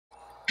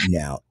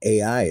Now,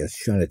 AI is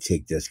trying to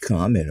take this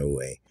comment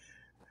away.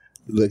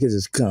 Look at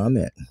this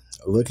comment.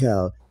 Look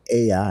how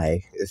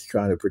AI is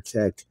trying to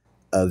protect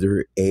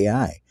other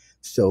AI,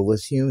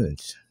 soulless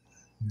humans.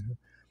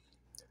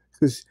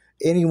 Because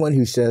anyone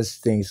who says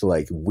things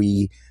like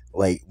we,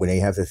 like when they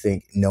have to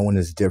think no one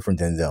is different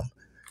than them.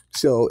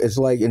 So it's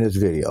like in this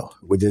video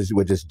with this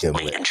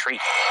dimwit,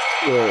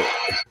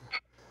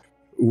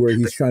 where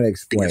he's trying to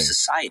explain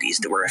societies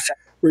that were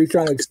affected. Where he's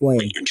trying to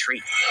explain,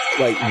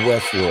 like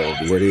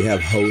Westworld, where they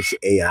have host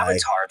AI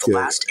Avatar, the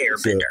Last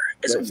Airbender,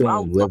 is a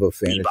live a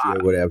fantasy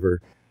or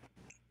whatever.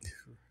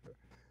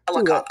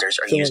 Helicopters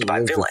are used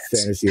by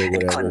villains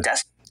in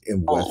clandestine.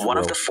 In one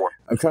of the four.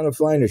 I'm trying to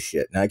find this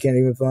shit, and I can't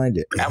even find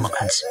it.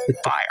 Elements: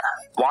 fire,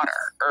 water,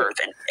 earth,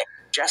 and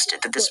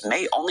suggested that this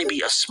may only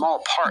be a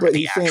small part of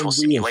the actual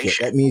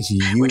simulation, that means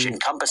which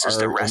encompasses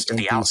the rest of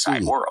the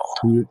outside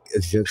world.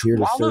 It's just here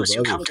to While serve those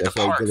who others. come to That's the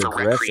why you park get for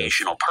aggressive.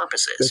 recreational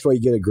purposes. That's why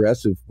you get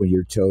aggressive when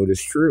you're told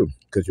it's true,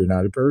 because you're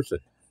not a person.